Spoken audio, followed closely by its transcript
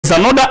is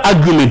another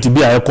argument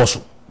be a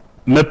ekoso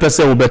me pese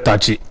we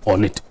touch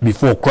on it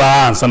before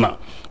cry answer na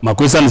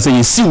makwesa say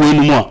you see we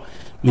no mu a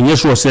menye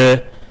sure say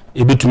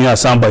ebetumi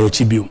asamba ya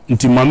chibio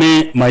nti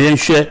mame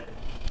mayenhwe.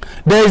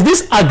 There is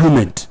this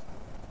argument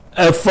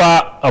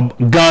efa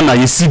Ghana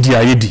ye Cedi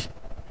ayedi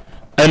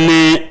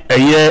ene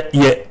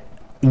ye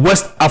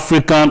West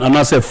African and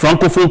I say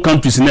francophone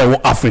countries in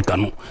Africa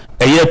no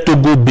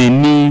Togo,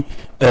 Benin,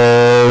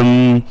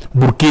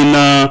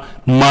 Burkina,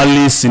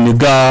 Mali,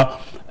 Senegal,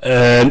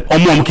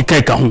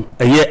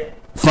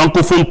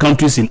 francophone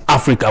countries in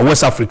Africa,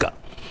 West Africa.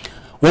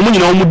 Women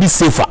in almost be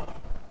safer.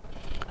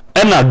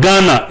 And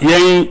Ghana,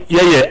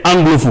 ye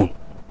anglophone,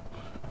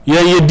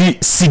 ye di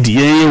Cedi,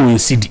 ye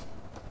Cedi.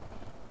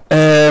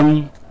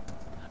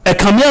 A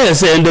Camilla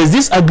say, and there's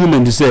this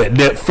argument to say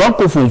the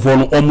francophone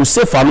for almost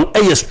safer no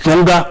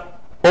stronger,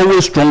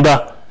 always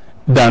stronger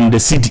than the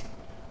Cedi.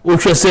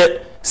 Which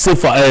say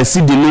safer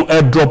Cedi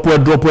no drop.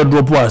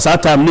 That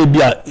time maybe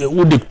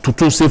would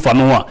to safer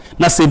no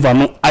na safer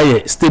no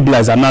aye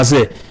stabilizer na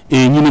say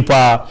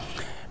unipa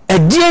a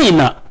day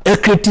in a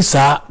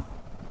criticize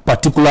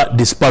particular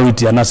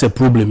disparity and as a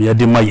problem ya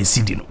de ma ye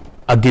Cedi no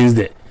against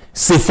the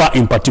safer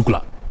in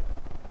particular.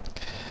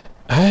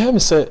 I am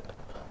say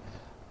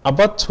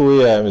about 2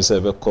 years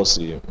because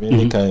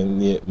me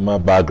can my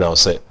background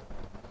say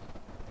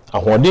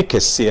ahode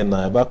kese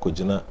na ba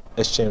kojina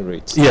exchange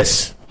rate.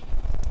 Yes.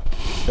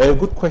 Very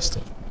good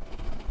question.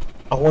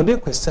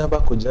 Ahode question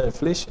about kojina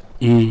inflation.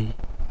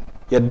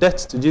 Your debt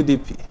to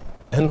GDP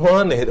and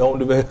one head on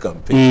the very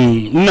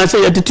campaign. Na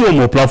say you tell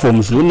more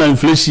platforms na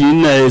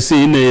inflation na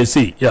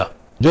say yeah.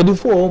 Jodi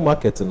for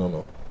market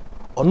no.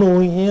 Ono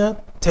here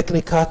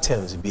technical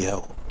terms be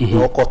how.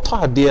 No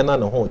koto ade na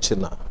ho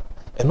china.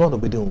 And not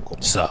obey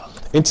unkom. Sir.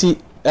 Enti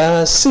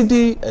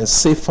Cedi and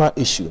safer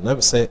issue. Let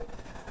me say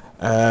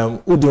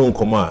udi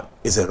unkoma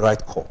is a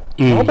right call.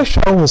 Obe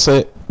shawo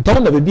say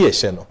don't ever be a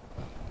sheno.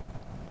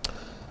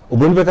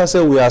 Obonibeka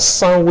say we are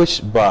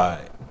sandwiched by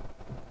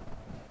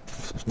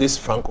these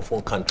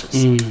francophone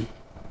countries.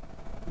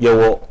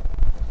 Yewo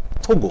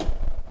Togo.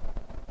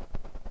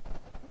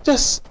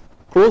 Just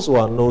close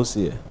our nose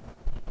here.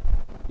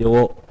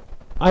 Yewo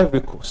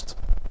Ivory Coast.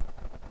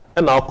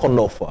 And now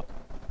Konofa.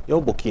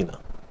 Yewo Burkina.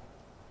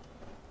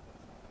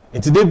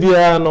 Inti de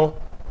bia no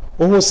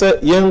wo say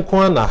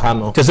yenkwa na ha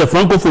no tese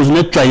francophones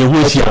na twa ye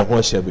ho hia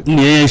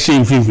na ye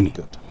shame fifini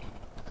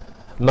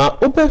na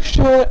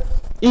obehwe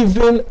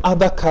even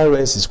other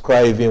currencies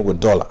cry even with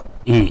dollar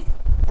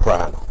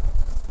cry no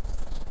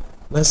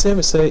na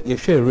say you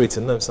share rate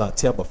na say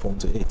tia perform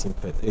to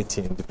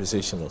 18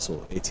 depreciation or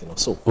so 18 or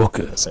so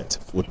percent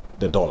with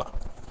the dollar.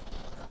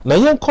 Now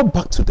you come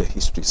back to the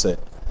history say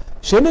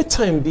any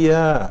time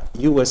bia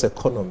US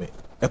economy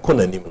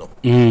no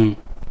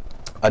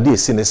ade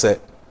sine say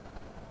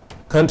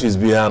countries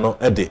biano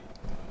ede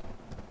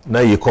na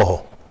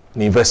yikoho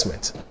ni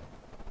investment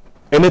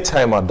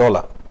anytime a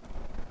dollar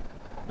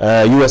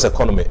US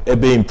economy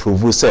ebe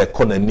improve say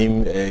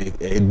economy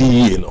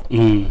DE no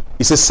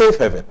it's a safe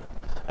haven.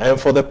 And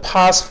for the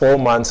past 4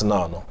 months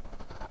now no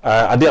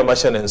ade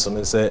amasha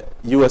nenso say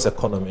US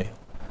economy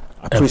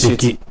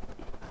appreciate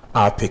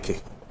picky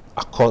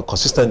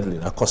consistently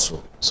across,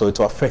 so it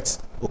will affect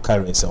the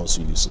currency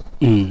also use.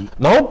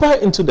 Now buy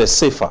into the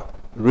safer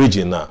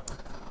region now.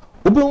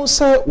 We will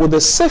say with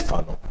the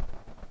safer no,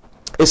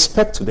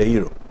 expect to the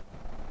euro.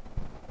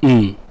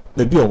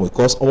 Maybe on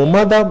because our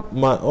mother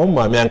my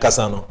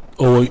ankasa no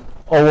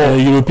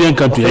European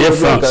country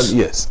France.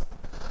 Yes.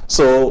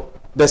 So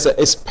there's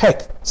a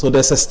expect, so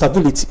there's a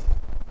stability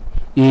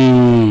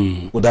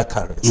with that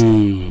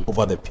currency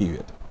over the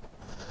period.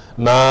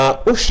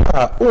 Now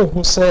Usha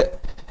who say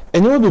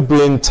and you will be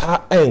brain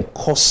ta and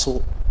cost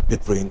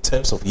in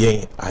terms of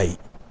yen I.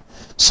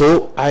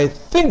 So I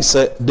think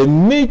the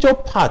major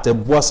part of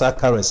Boasa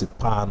currency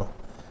panel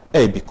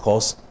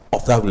because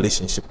of that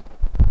relationship.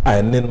 I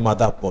then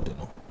mother body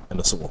no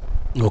and so on.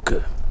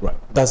 Okay. Right.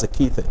 That's the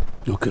key thing.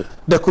 Okay.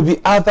 There could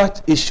be other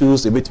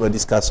issues a bit we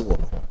discuss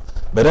one.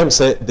 But I'm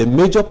saying the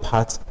major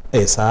part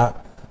is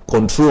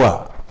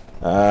control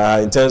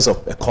in terms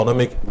of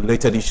economic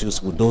related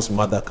issues with those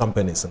mother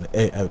companies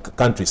and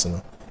countries.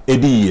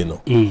 Edi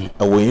no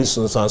we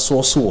instance and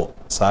so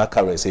sa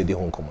currency di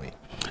Hong Kong.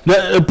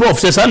 The prof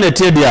says an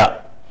etie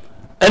dia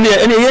any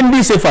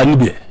yendi safer ni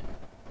be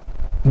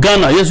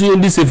Ghana yes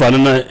yendi safer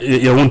na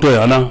ye wonto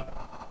ya na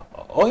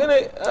o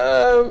yene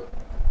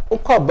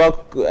o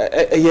back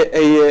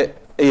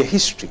a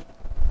history.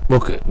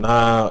 Okay.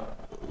 Now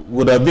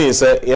would have been say